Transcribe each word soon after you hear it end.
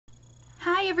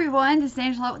Hi everyone, this is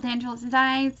Angela with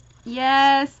angelahdesigns.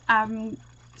 Yes, I'm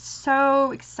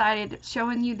so excited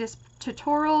showing you this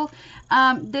tutorial.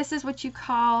 This is what you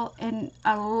call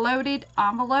a loaded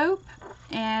envelope,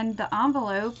 and the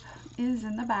envelope is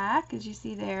in the back, as you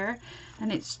see there,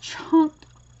 and it's chunked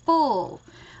full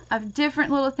of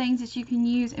different little things that you can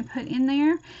use and put in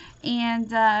there.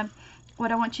 And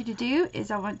what I want you to do is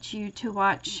I want you to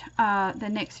watch the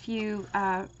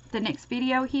next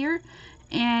video here,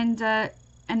 and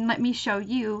let me show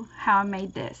you how I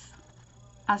made this.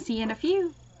 I'll see you in a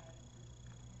few.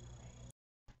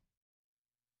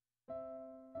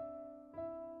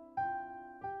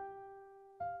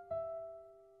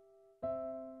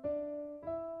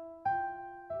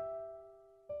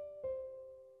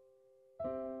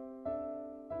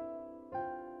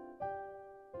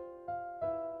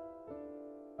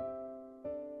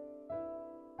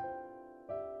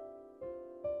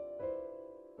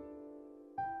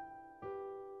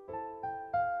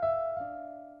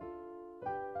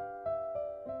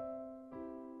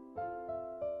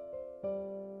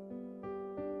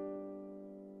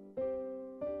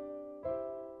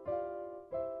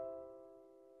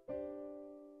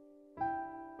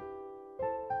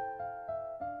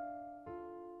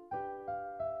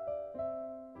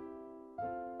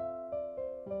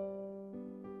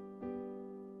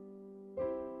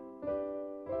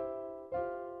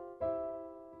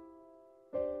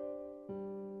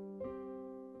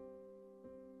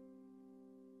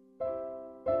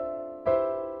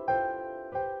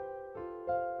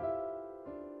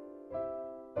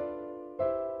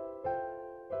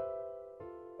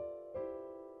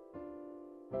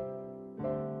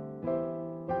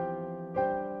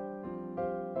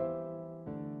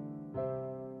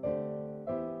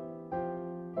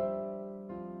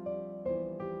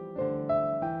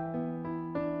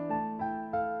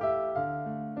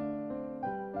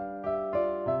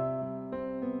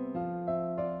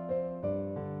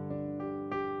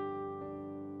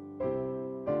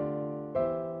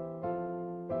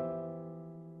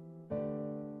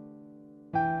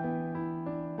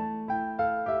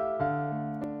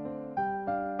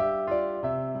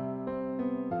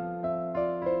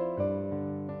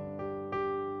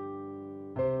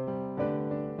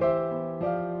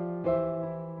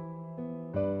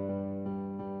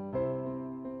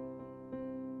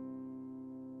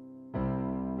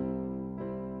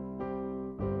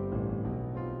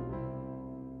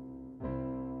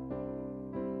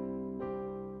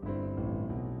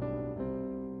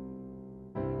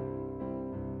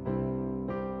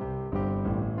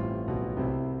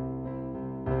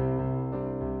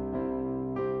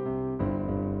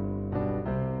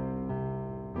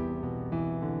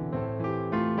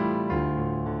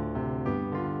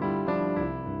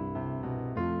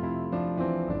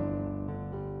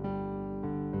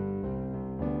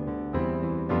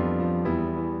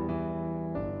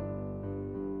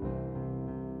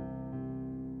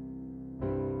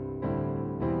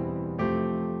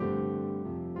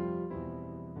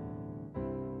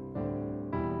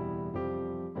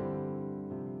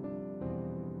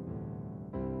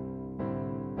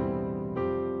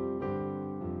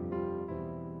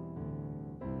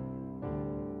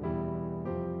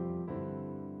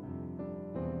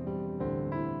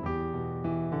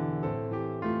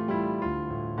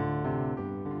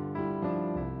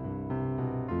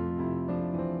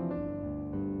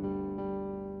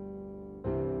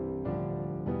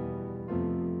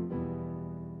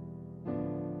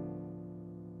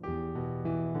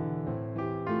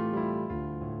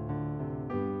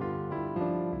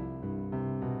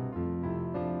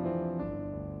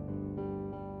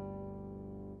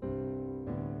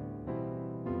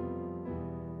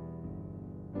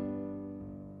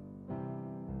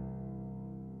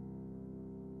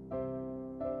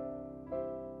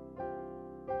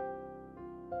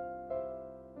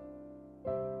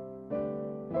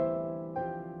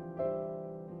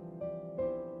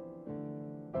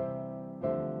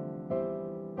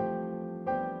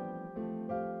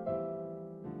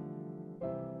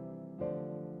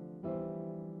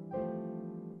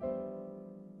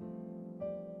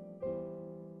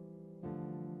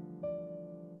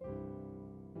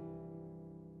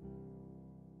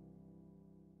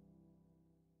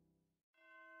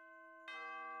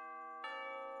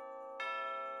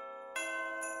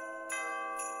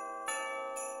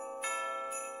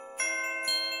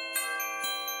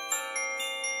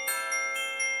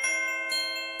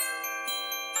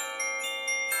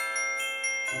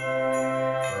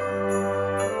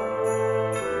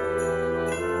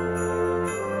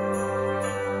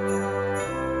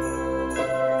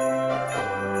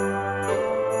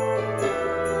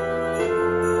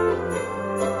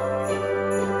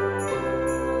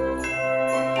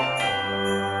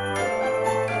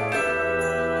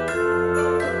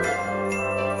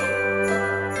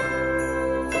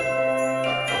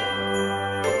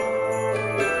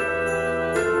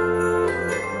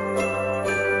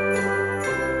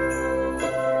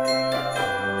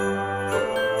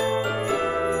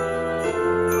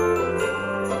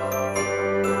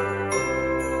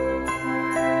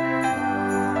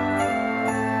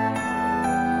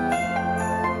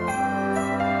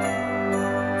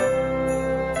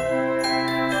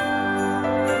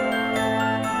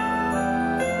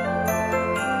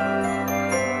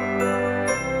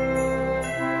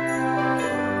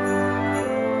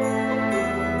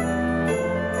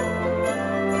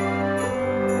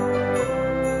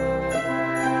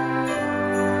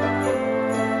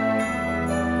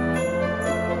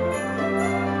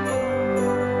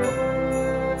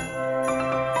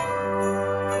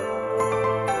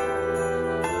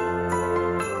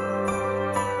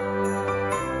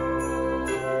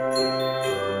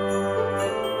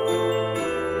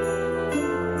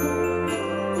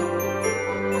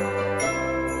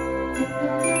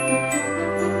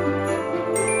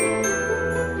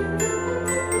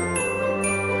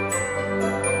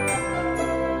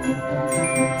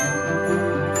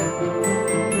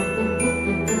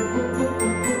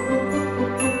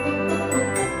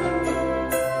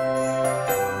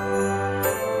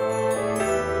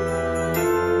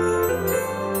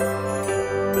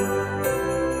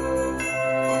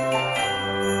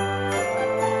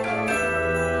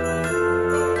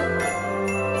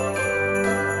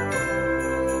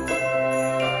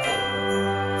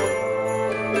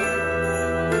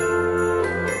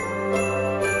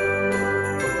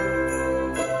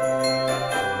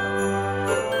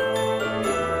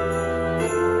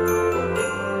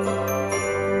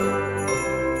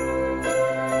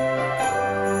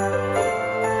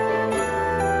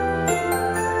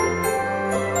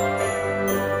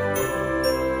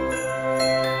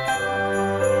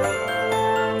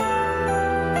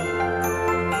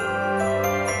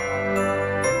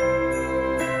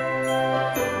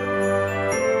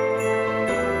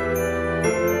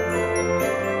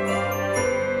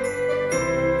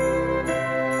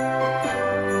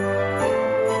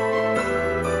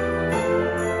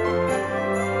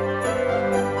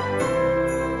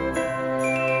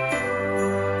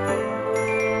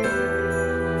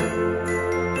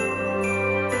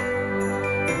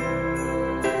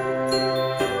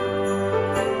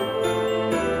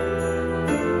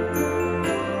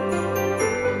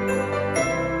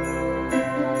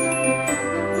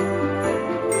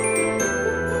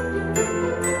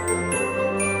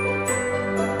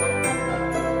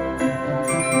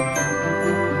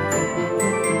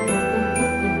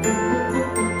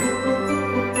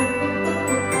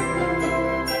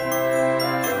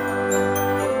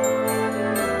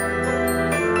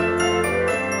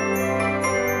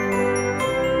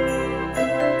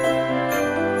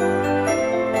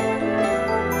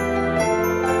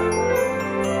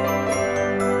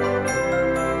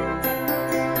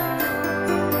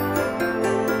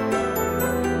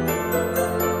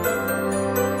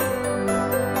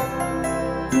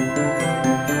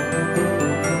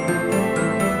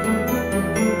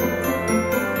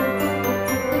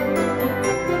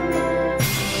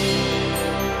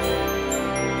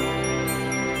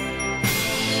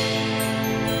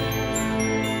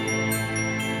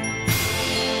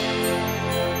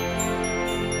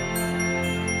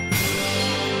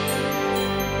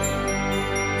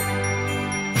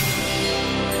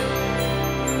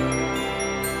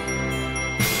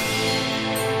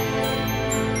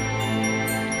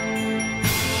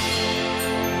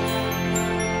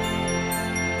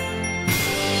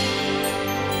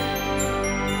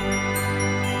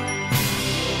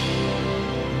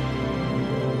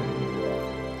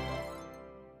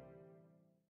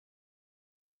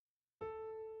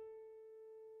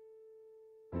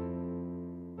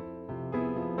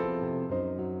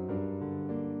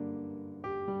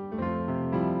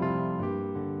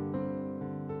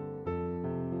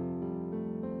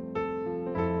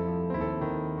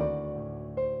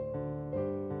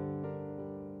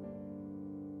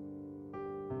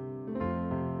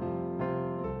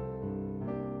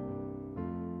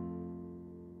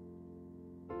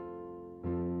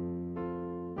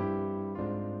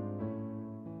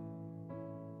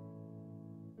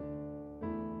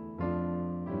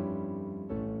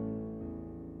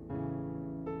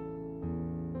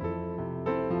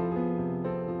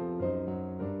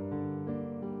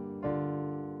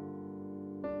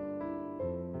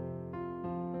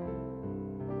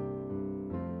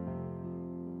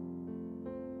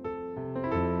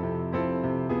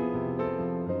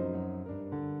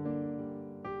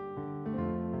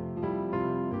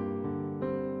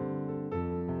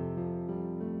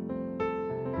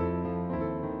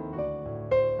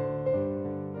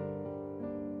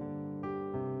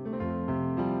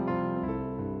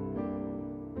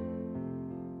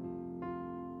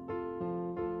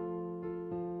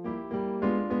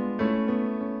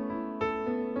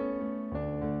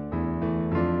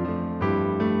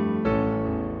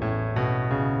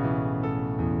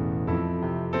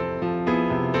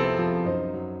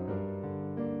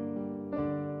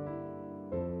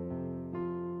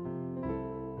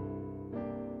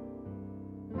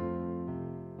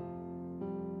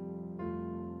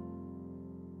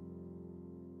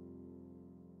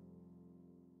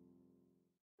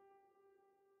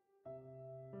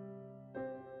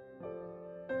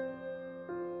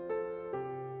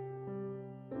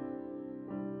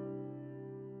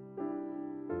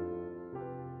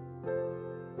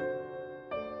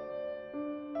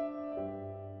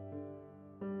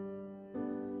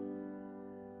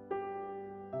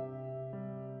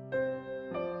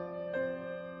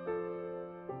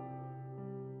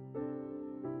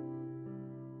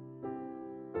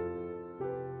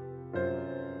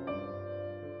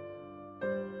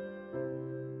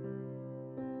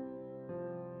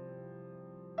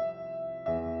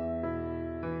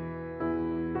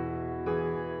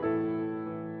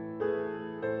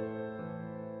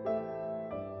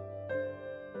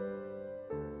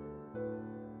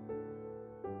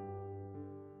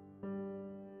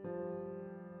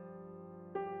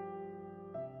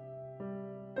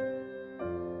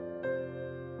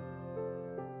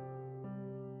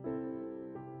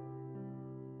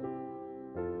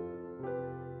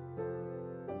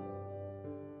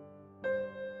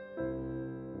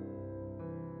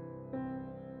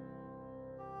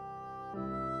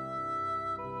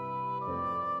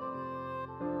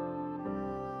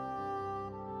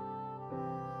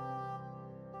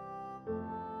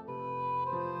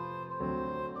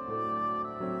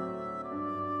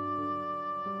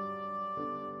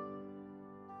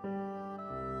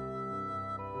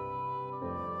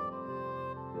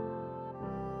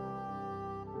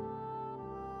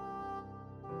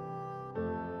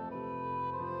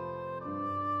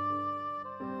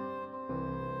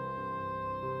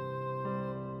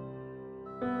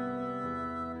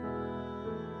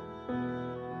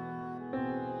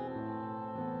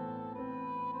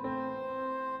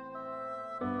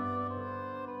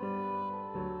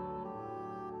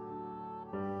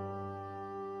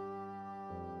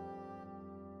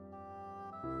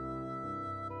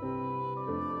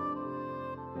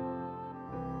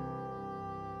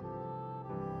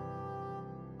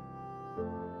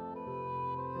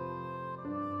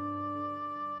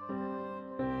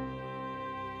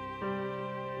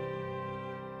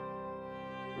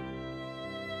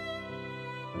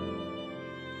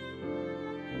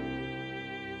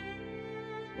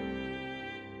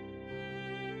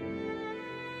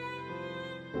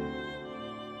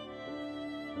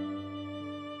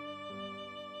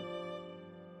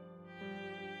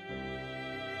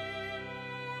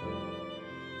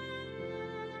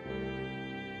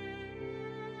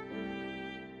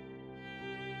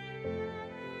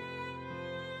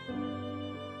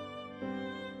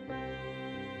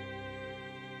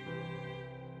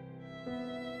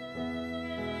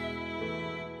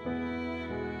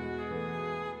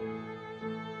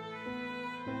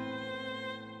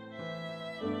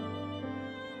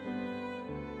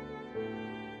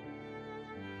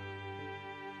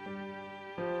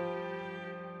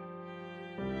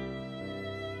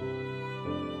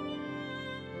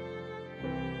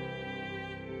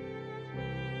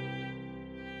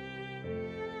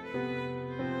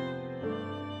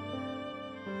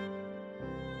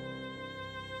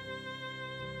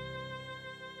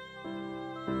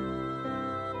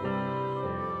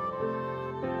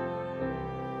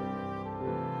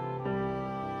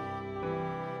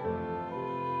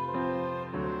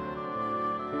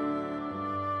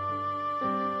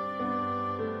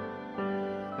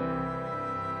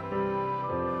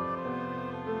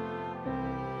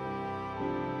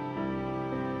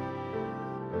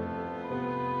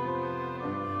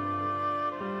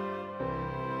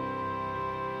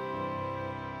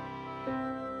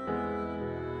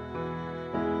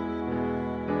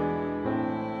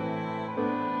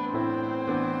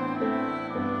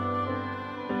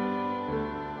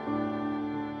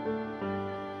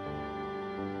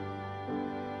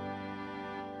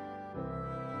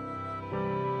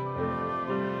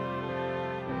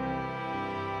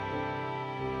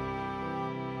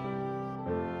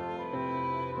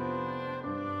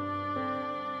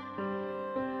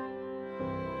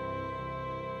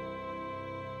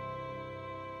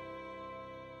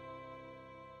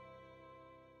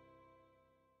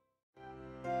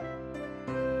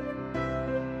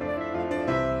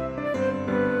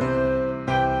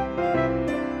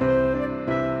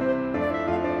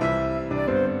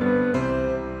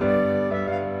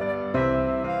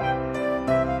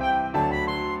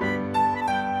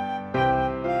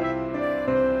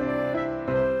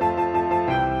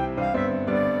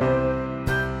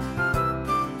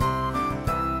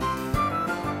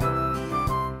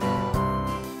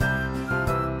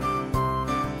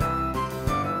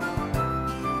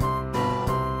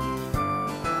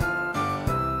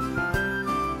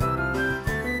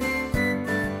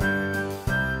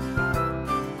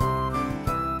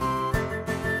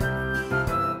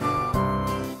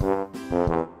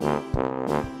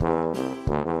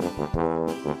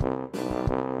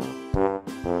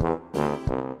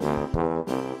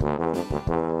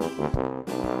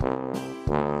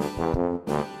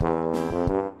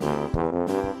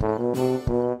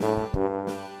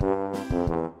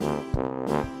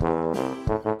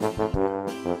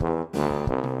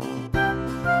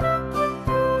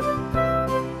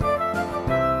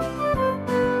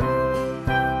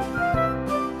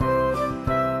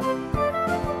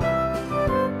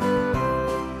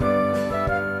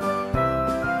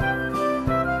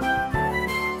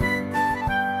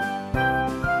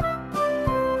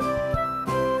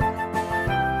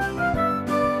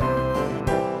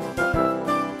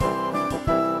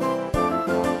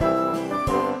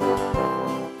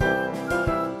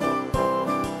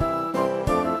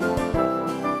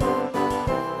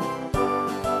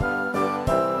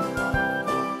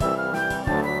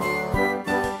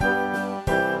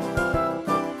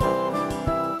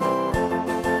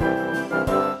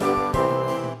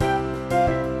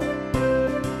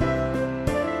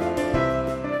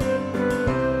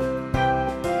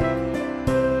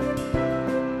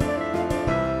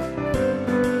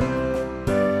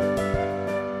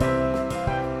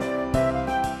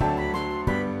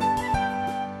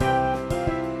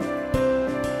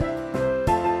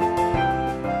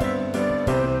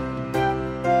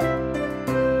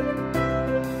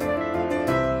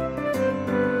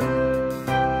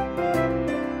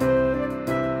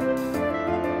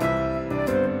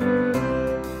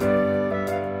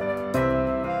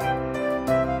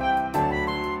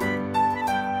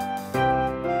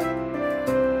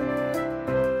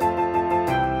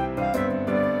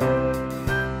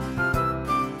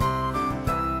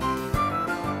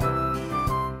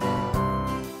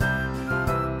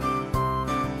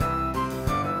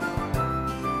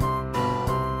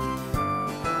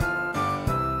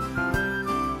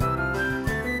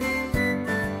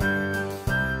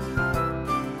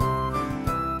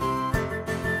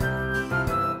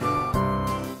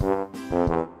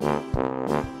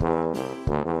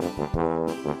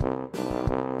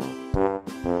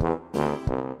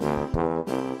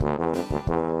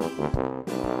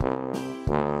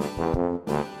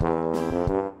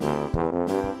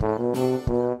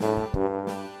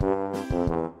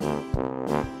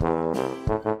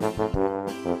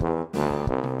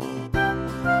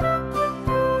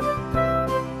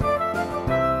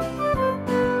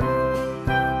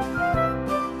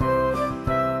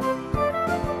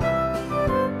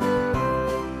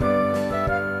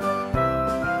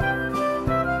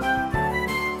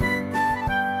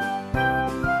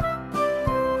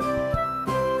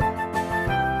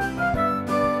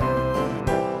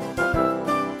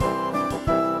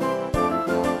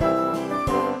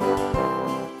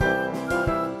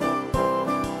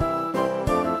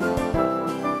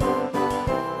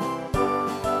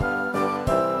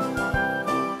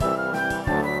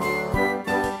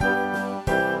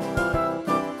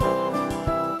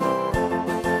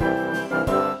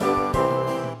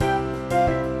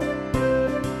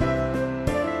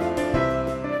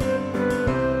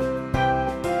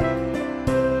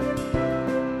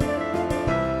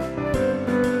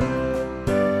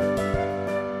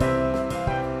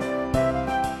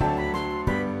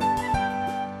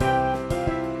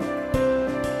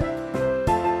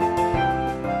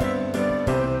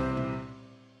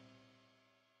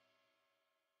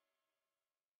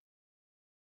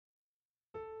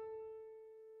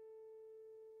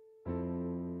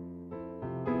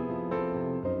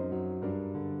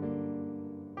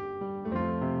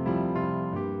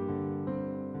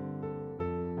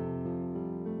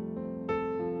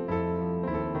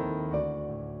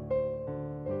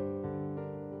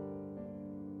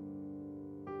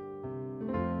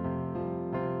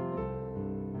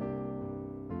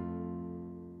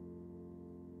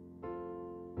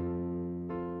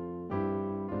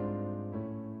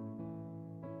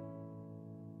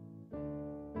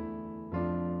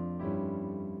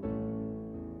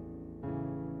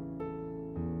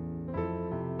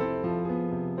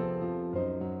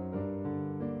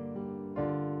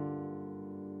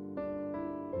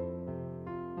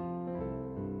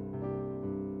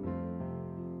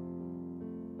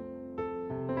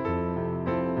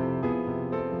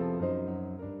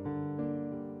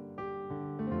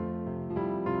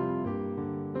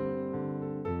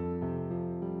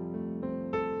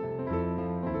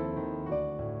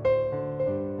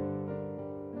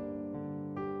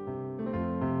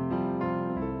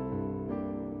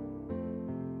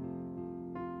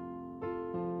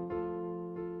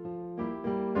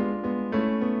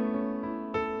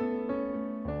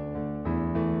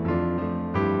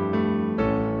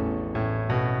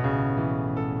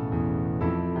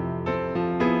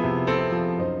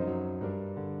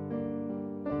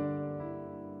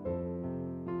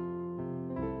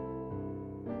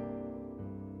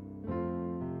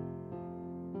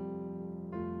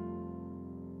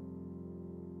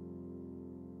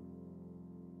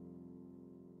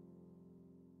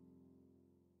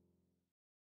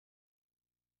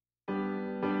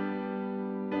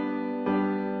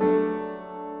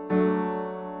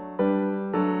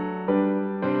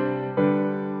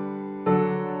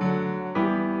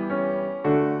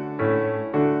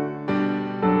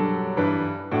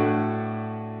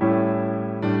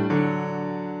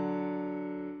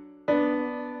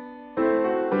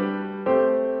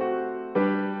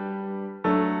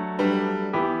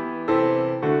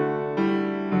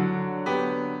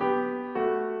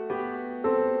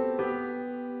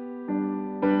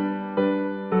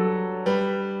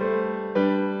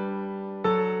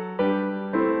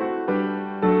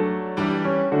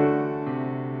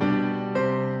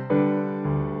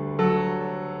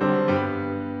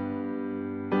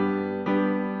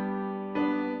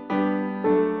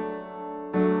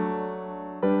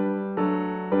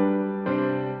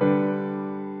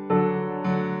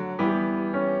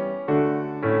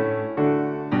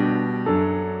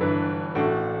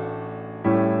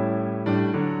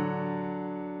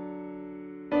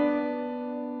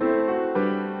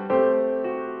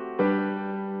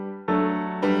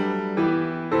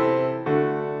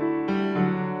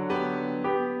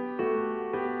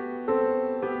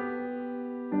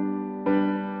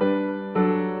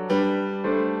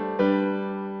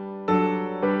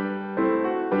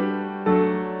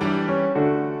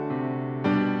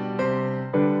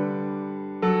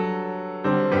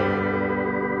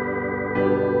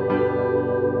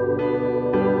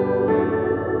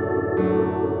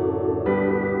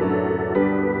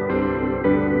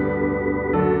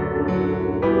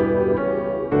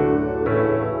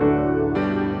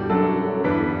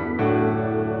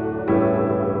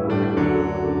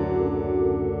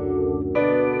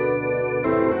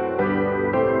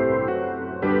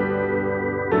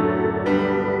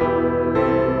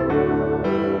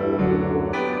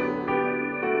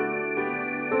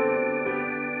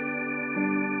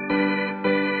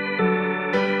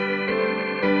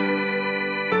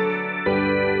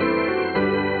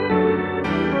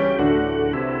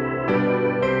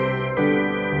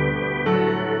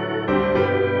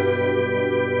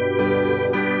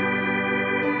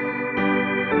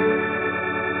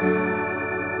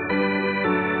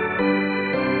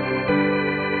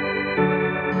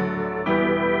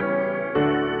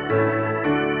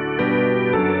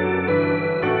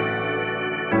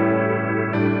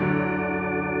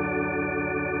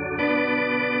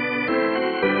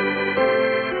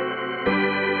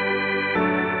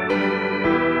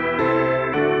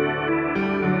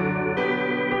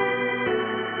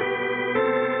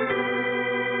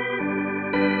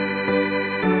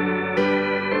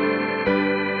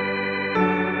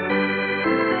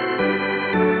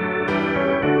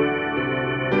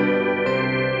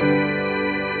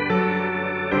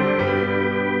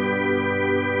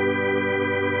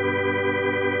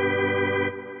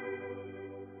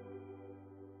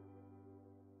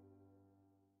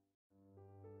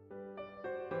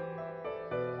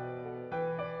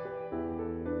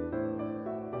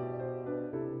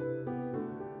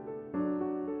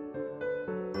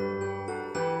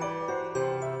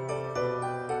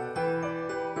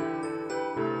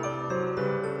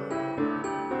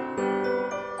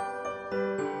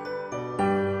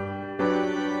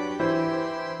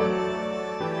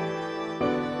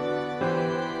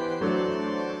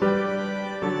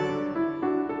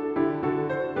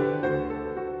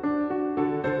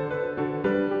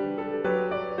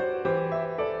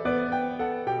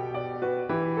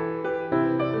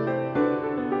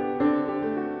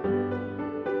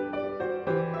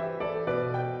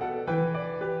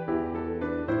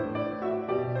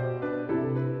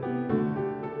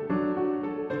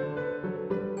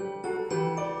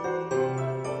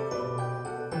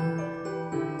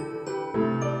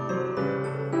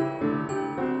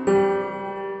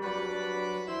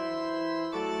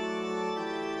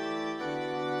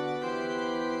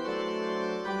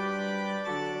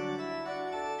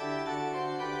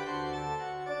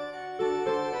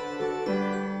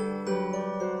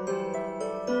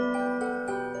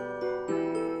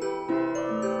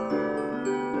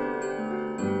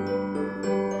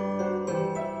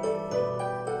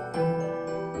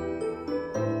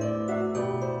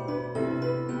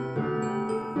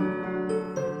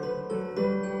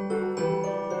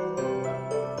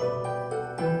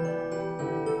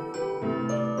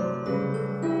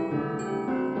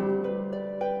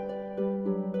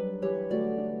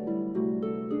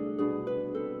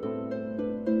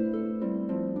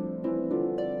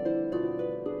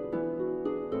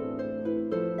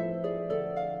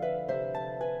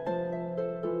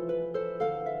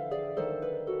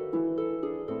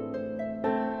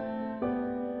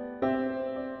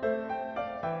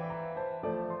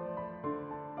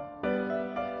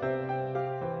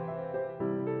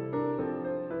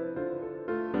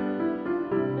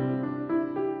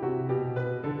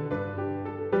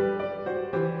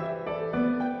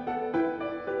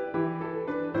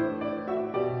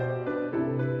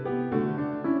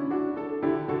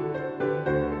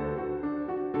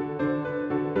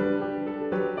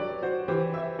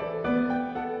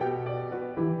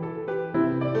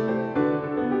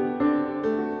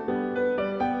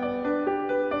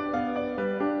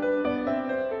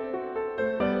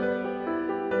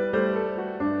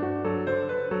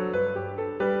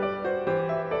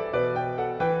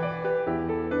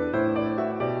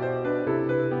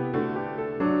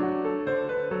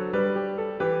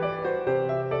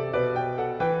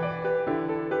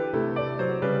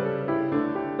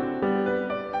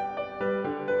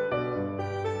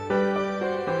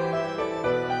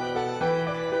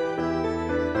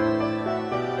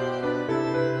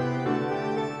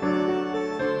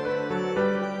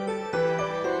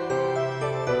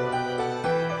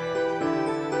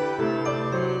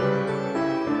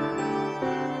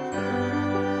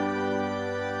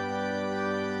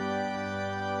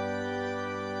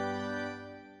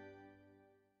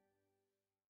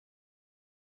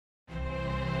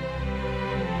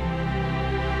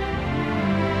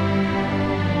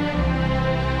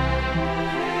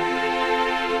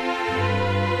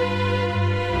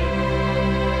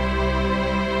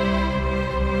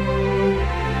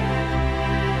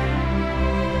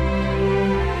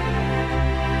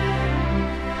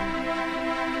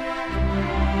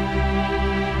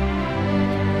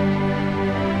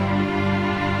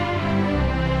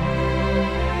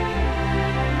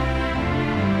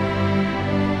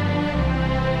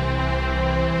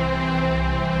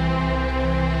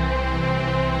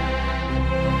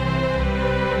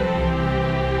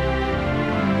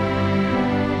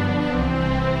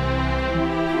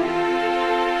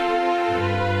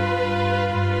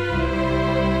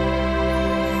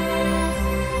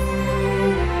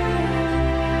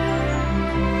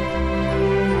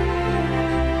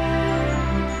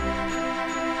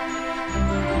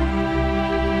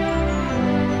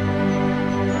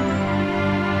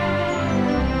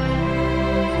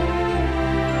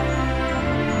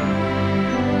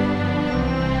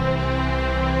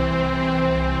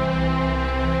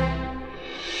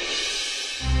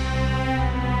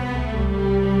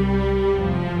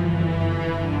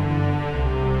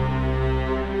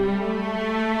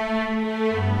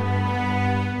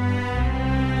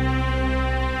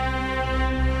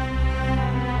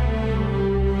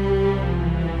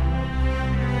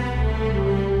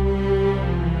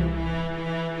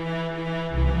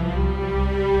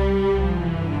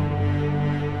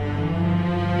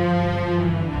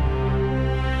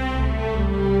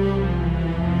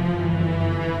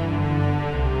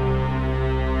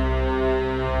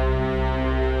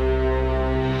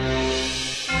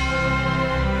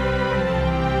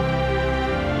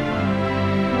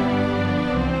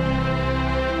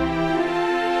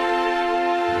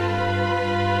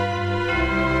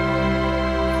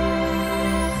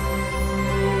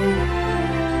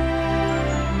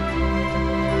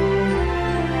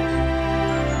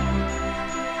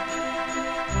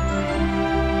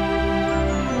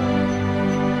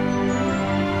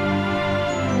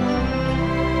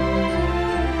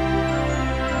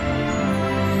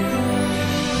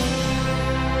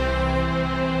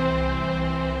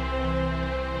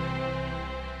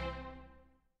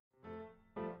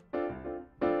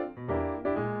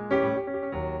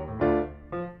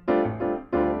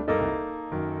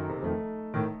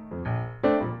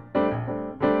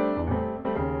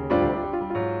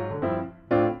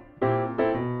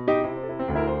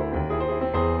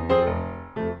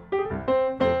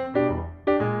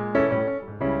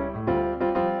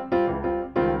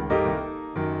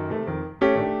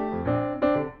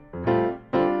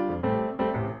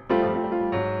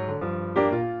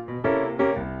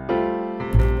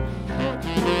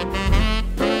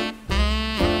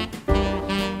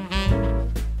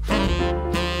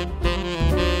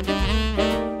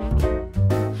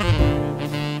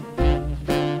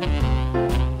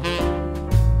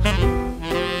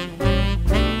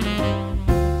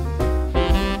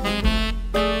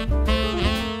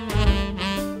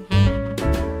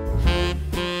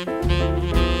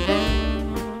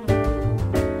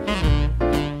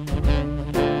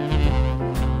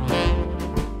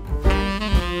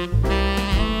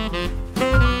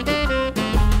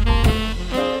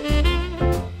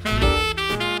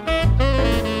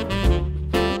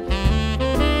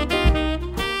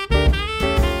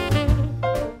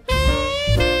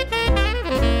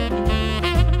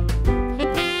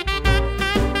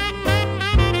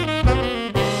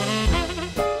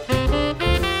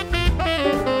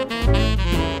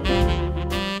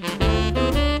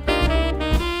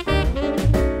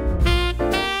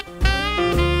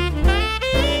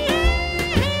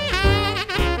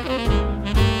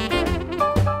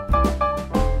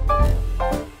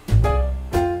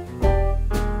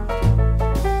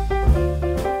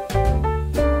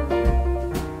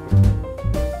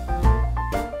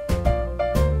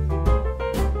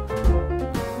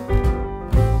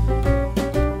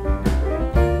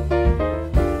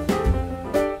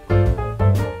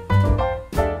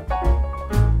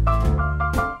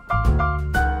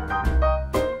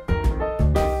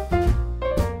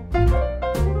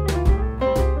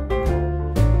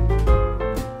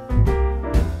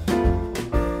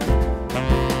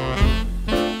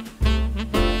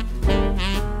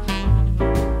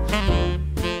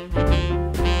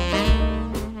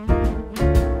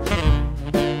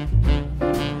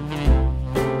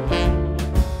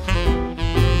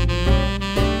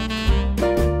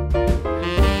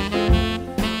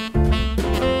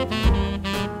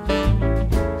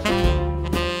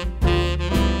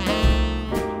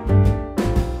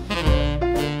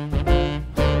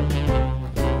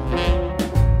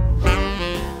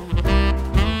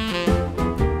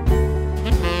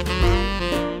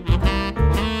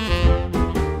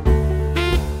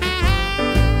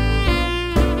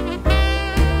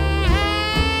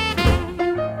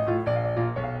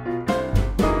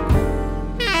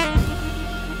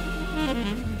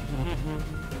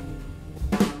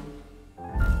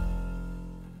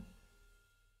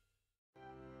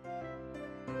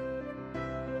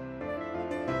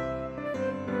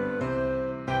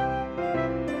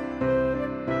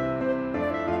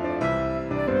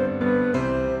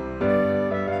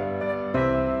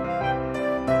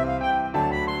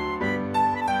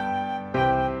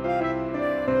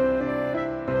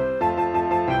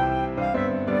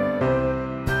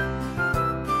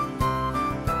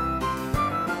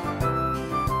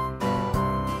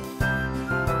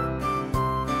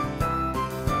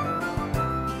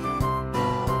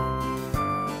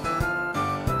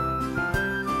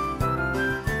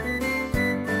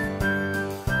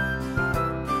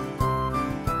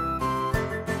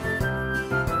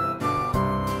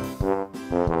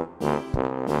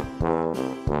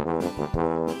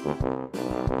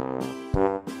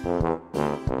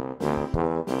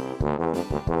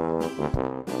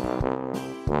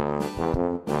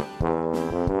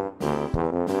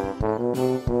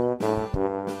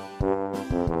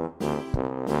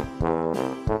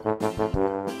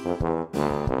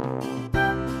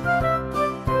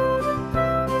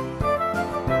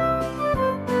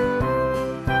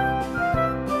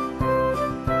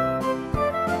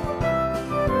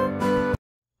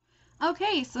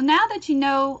 Okay, so now that you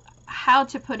know how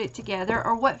to put it together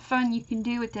or what fun you can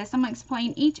do with this, I'm going to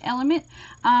explain each element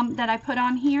that I put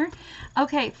on here.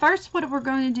 Okay, first what we're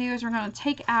going to do is we're going to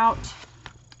take out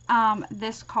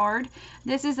this card.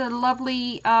 This is a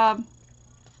lovely,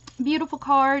 beautiful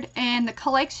card, and the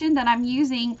collection that I'm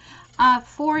using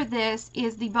for this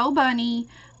is the Bo Bunny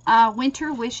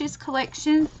Winter Wishes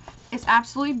collection. It's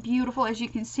absolutely beautiful. As you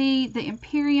can see, the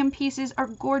Imperium pieces are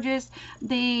gorgeous.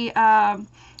 The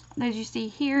as you see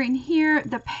here and here,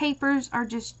 the papers are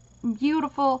just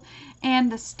beautiful, and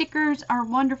the stickers are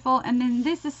wonderful. And then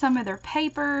this is some of their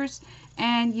papers,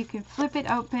 and you can flip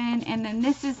it open, and then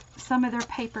this is some of their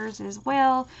papers as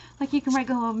well. Like, you can write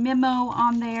a little memo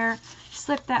on there,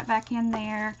 slip that back in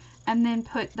there, and then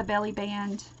put the belly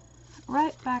band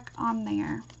right back on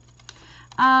there.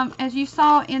 As you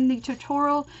saw in the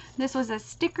tutorial, this was a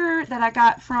sticker that I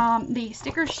got from the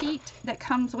sticker sheet that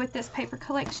comes with this paper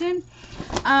collection.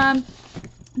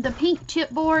 The pink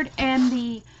chipboard and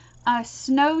the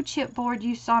snow chipboard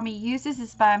you saw me use, this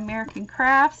is by American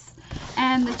Crafts,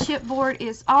 and the chipboard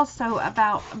is also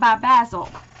by Basil,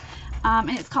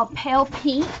 and it's called Pale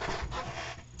Pink.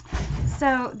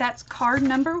 So that's card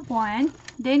number 1.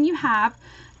 Then you have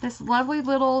this lovely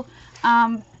little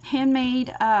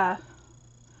handmade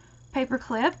paper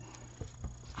clip.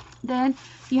 Then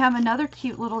you have another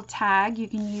cute little tag you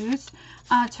can use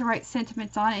to write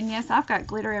sentiments on. And yes, I've got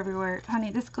glitter everywhere.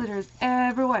 Honey, this glitter is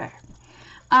everywhere.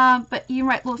 But you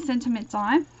write little sentiments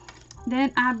on.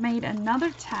 Then I made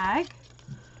another tag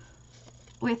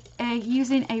with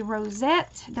using a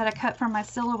rosette that I cut from my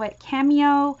Silhouette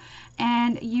Cameo,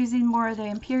 and using more of the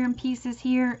Imperium pieces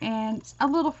here, and a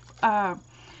little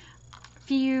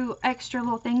few extra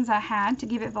little things I had to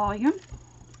give it volume.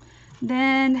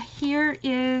 Then here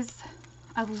is,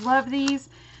 I love these.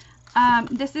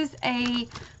 This is I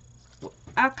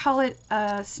call it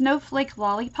a snowflake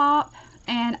lollipop,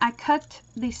 and I cut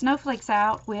the snowflakes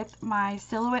out with my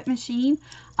Silhouette machine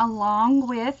along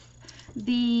with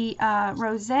the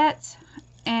rosette.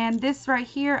 And this right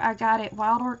here I got at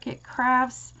Wild Orchid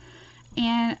Crafts,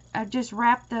 and I just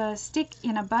wrapped the stick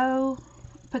in a bow,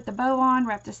 put the bow on,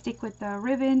 wrapped the stick with the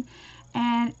ribbon,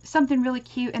 and something really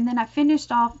cute. And then I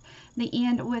finished off the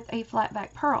end with a flat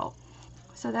back pearl.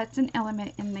 So that's an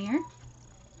element in there.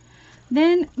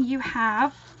 Then you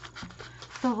have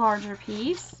the larger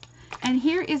piece, and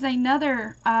here is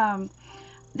another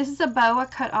this is a bow I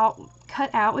cut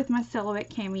out with my Silhouette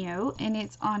Cameo, and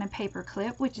it's on a paper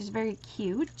clip, which is very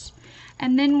cute.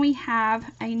 And then we have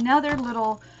another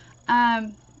little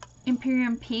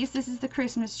Imperium piece. This is the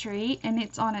Christmas tree, and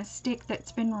it's on a stick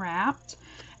that's been wrapped,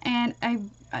 and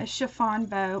a chiffon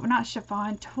bow, not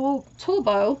chiffon, tulle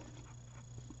bow.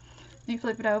 You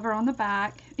flip it over on the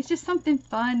back. It's just something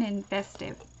fun and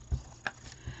festive.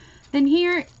 Then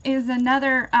here is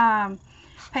another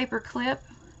paper clip,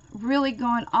 really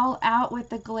going all out with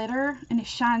the glitter, and it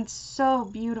shines so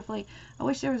beautifully. I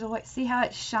wish there was a way, see how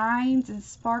it shines and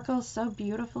sparkles so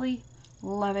beautifully.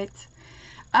 Love it.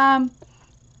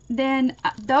 Then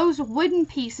those wooden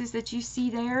pieces that you see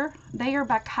there, they are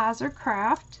by Kaiser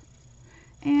Craft,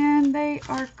 and they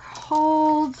are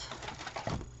called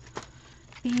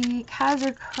the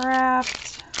Kaiser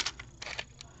Craft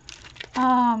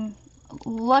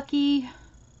Lucky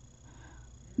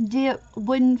Dip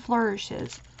Wooden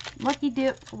Flourishes. Lucky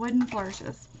Dip Wooden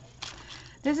Flourishes.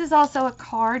 This is also a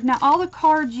card. Now, all the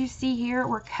cards you see here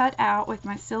were cut out with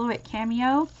my Silhouette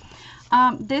Cameo.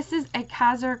 This is a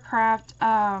Kaiser Craft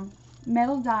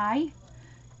metal die,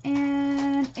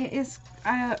 and it is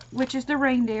which is the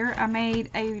reindeer. I made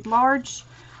a large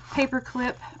paper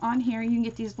clip on here. You can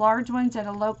get these large ones at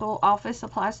a local office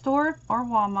supply store or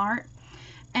Walmart.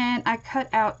 And I cut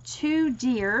out 2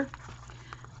 deer.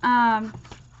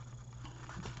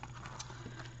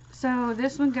 So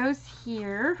this one goes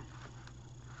here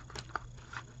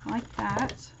like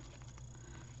that.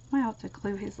 I might have to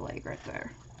glue his leg right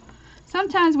there.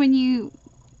 Sometimes when you're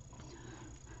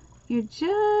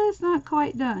just not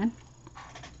quite done.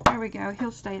 There we go.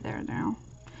 He'll stay there now.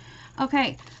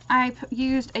 Okay, I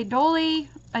used a dolly,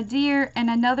 a deer, and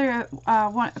another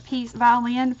piece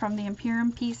violin from the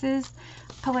Imperium Pieces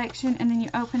collection. And then you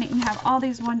open it, and you have all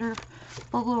these wonderful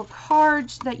little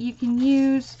cards that you can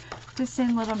use to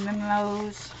send little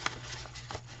memos.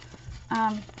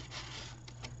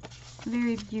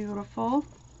 Very beautiful.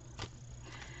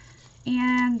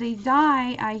 And the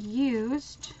die I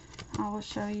used, I will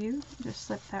show you. Just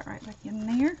slip that right back in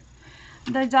there.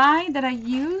 The die that I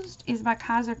used is by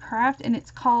Kaiser Craft, and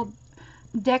it's called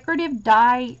Decorative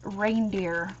Die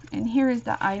Reindeer. And here is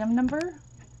the item number,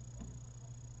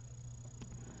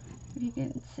 if you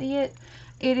can see it.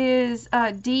 It is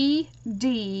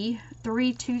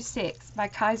DD326 by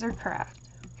Kaiser Craft.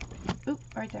 Oop,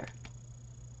 right there.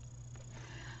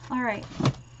 All right.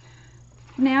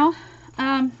 Now,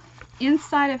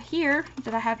 inside of here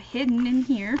that I have hidden in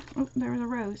here, oh, there was a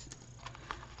rose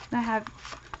that I have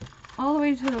all the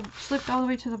way to the, slipped all the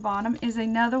way to the bottom, is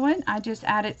another one. I just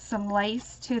added some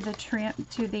lace to the trim,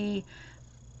 to the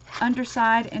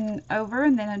underside and over,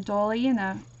 and then a dolly and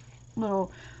a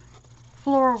little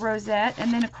floral rosette,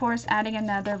 and then of course adding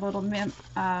another little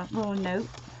little note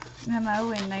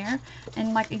memo in there.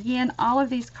 And like again, all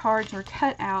of these cards are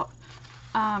cut out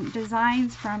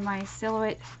designs from my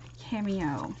Silhouette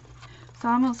Cameo. So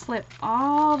I'm going to slip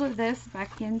all of this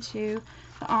back into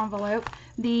the envelope.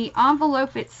 The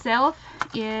envelope itself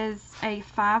is a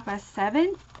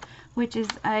 5x7, which is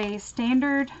a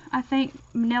standard, I think,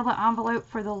 manila envelope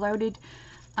for the loaded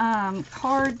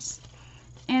cards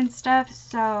and stuff.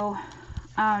 So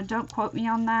don't quote me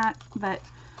on that, but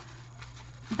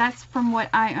that's from what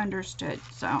I understood.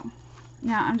 So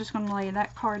now I'm just going to lay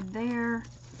that card there.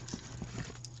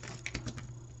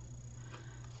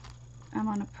 I'm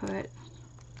going to put,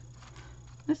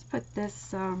 let's put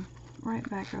this right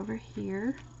back over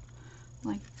here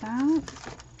like that.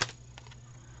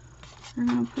 We're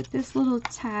going to put this little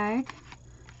tag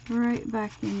right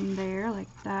back in there like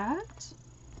that.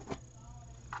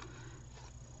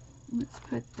 Let's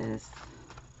put this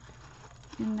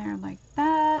in there like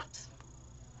that.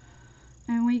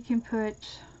 And we can put,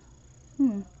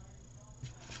 we're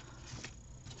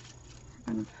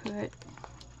going to put,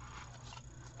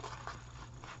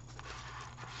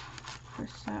 push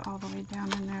that all the way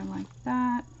down in there like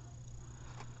that.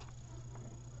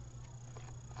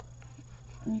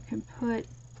 You can put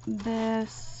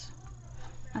this,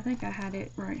 I think I had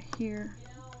it right here,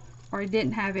 or I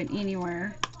didn't have it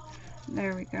anywhere.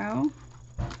 There we go.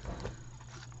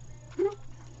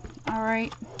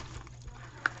 Alright.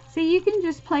 So you can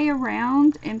just play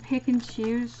around and pick and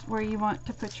choose where you want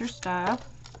to put your stuff.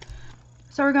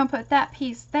 So we're going to put that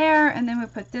piece there, and then we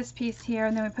put this piece here,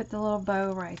 and then we put the little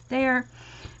bow right there.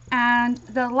 And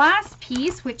the last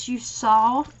piece, which you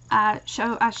saw, I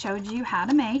showed you how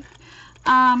to make,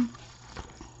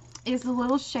 is the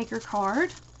little shaker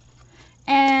card.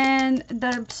 And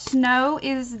the snow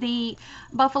is the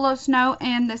buffalo snow,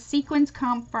 and the sequins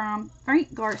come from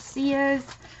Frank Garcia's,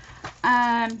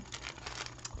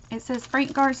 it says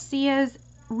Frank Garcia's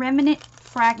Remnant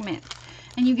Fragments.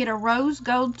 And you get a rose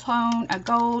gold tone, a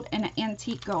gold, and an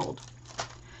antique gold.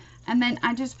 And then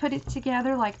I just put it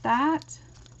together like that.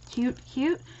 Cute,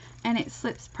 cute. And it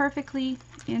slips perfectly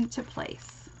into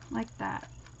place like that.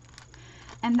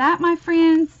 And that, my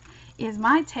friends, is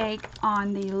my take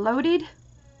on the loaded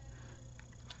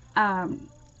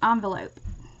envelope.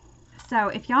 So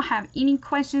if y'all have any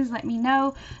questions, let me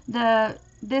know.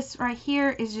 This right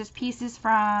here is just pieces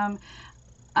from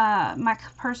my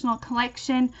personal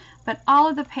collection, but all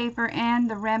of the paper and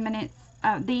the remnants,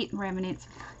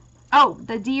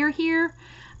 the deer here,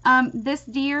 this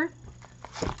deer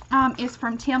is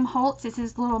from Tim Holtz. It's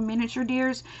his little miniature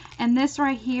deers, and this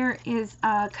right here is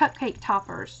cupcake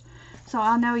toppers. So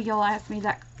I know you'll ask me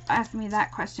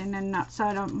that question, and so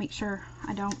I don't make sure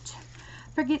I don't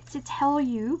forget to tell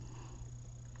you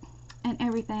and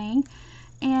everything.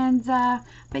 And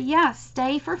but yeah,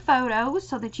 stay for photos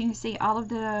so that you can see all of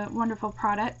the wonderful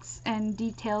products and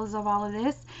details of all of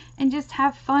this, and just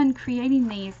have fun creating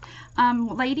these.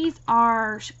 Ladies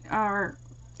are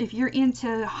if you're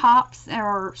into hops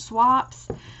or swaps,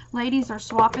 ladies are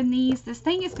swapping these. This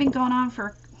thing has been going on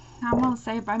for, I'm gonna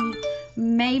say,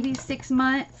 maybe 6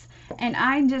 months, and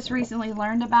I just recently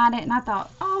learned about it, and I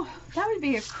thought, oh, that would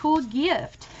be a cool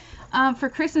gift for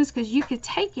Christmas, because you could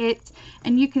take it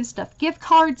and you can stuff gift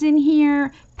cards in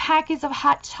here, packets of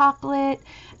hot chocolate,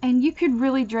 and you could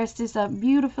really dress this up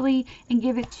beautifully and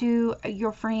give it to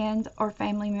your friend or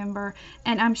family member,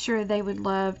 and I'm sure they would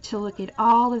love to look at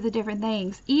all of the different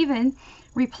things. Even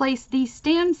replace these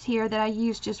stems here that I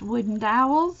use just wooden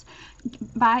dowels,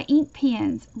 buy ink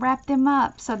pens, wrap them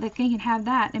up so that they can have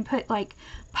that, and put like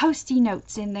Post-it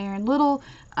notes in there and little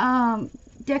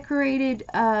decorated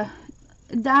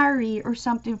diary or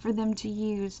something for them to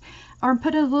use, or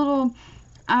put a little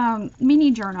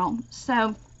mini journal.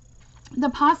 So the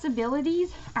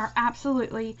possibilities are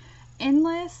absolutely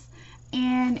endless,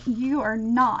 and you are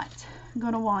not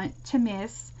going to want to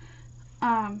miss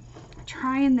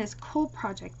trying this cool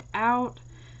project out.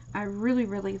 I really,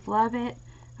 really love it.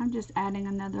 I'm just adding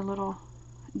another little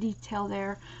detail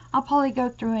there. I'll probably go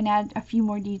through and add a few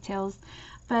more details,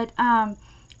 but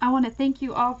I want to thank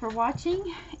you all for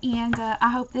watching, and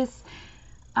I hope this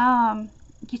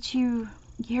gets you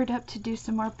geared up to do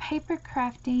some more paper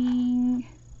crafting.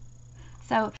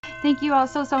 So thank you all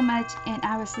so much, and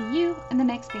I will see you in the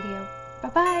next video. Bye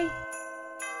bye.